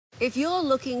If you're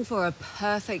looking for a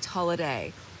perfect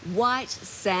holiday, white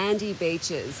sandy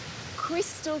beaches,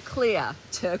 crystal clear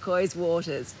turquoise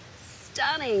waters,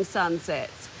 stunning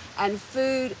sunsets, and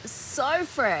food so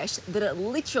fresh that it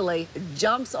literally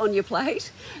jumps on your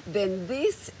plate, then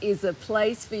this is a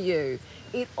place for you.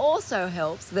 It also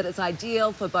helps that it's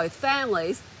ideal for both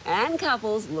families and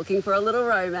couples looking for a little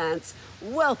romance.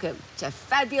 Welcome to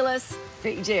fabulous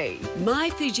Fiji. My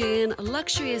Fijian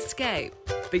luxury escape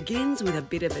begins with a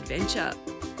bit of adventure.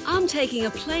 I'm taking a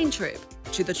plane trip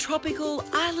to the tropical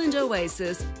island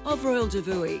oasis of Royal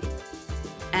Davui.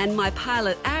 And my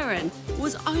pilot, Aaron,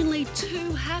 was only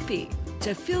too happy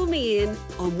to fill me in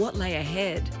on what lay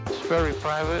ahead. It's very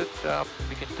private.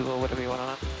 You can do whatever you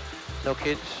want. No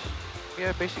kids.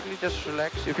 Yeah, basically just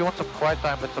relax. If you want some quiet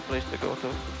time, it's a place to go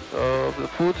to. The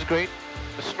food's great.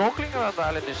 The snorkeling around the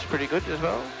island is pretty good as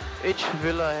well. Each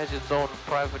villa has its own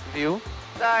private view.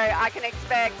 So I can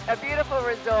expect a beautiful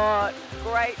resort,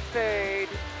 great food,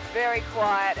 very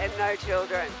quiet and no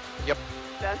children. Yep.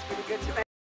 Sounds pretty good to me.